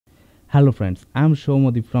Hello friends, I am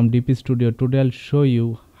Shomodi from DP Studio. Today I'll show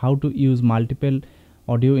you how to use multiple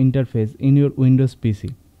audio interface in your Windows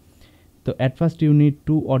PC. So at first you need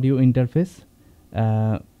two audio interface.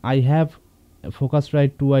 I have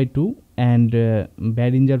Focusrite 2i2 and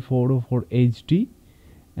Behringer 404 HD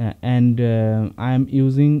and I am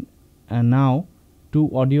using now two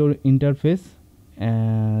audio interface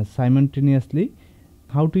simultaneously.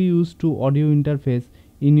 How to use two audio interface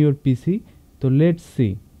in your PC? So let's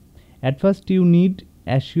see. At first you need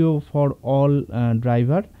Asio4all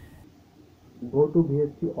Driver. Go to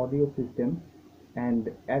VST audio system and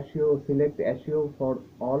select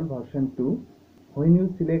Asio4all version 2. When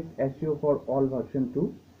you select Asio4all version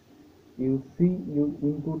 2, you see your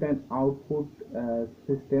input and output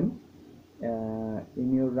system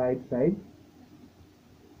in your right side.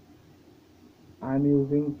 I am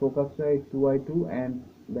using Focusrite 2i2 and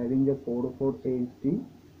Behringer 404 HD.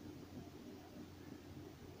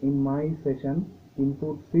 In my session,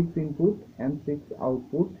 input 6 input and 6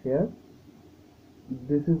 output here.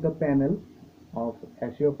 This is the panel of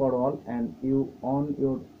Asio4all, and you on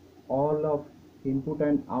your all of input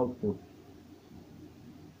and output.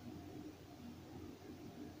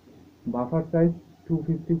 Buffer size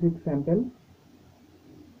 256 sample.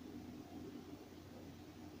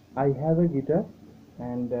 I have a guitar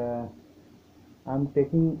and I'm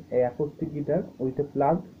taking a acoustic guitar with a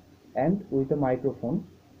plug and with a microphone.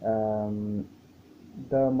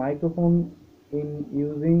 The microphone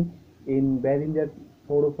using in Behringer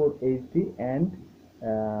 404 HD and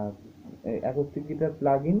acoustic guitar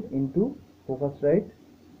plug-in into Focusrite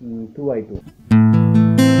 2i2.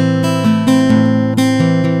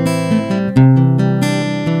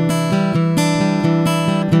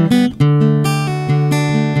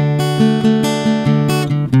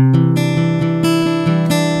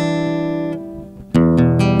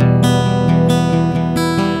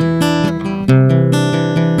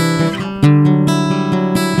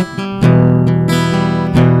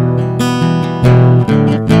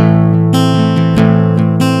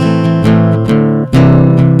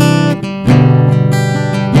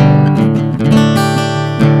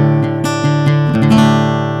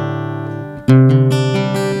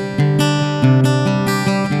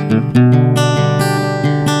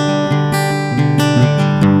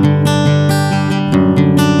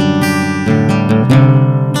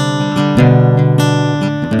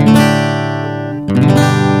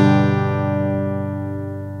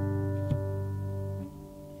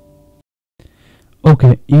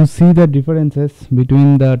 Okay, you see the differences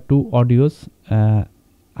between the two audios.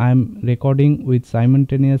 I'm recording with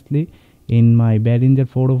simultaneously in my Behringer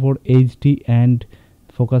 404 HD and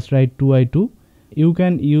Focusrite 2i2. You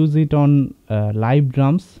can use it on live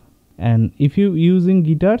drums, and if you using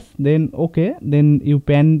guitars, then okay, then you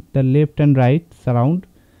pan the left and right surround,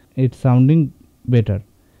 it's sounding better.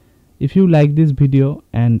 If you like this video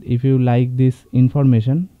and if you like this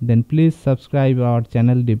information, then please subscribe our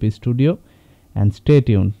channel DP Studio and stay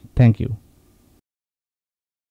tuned. Thank you.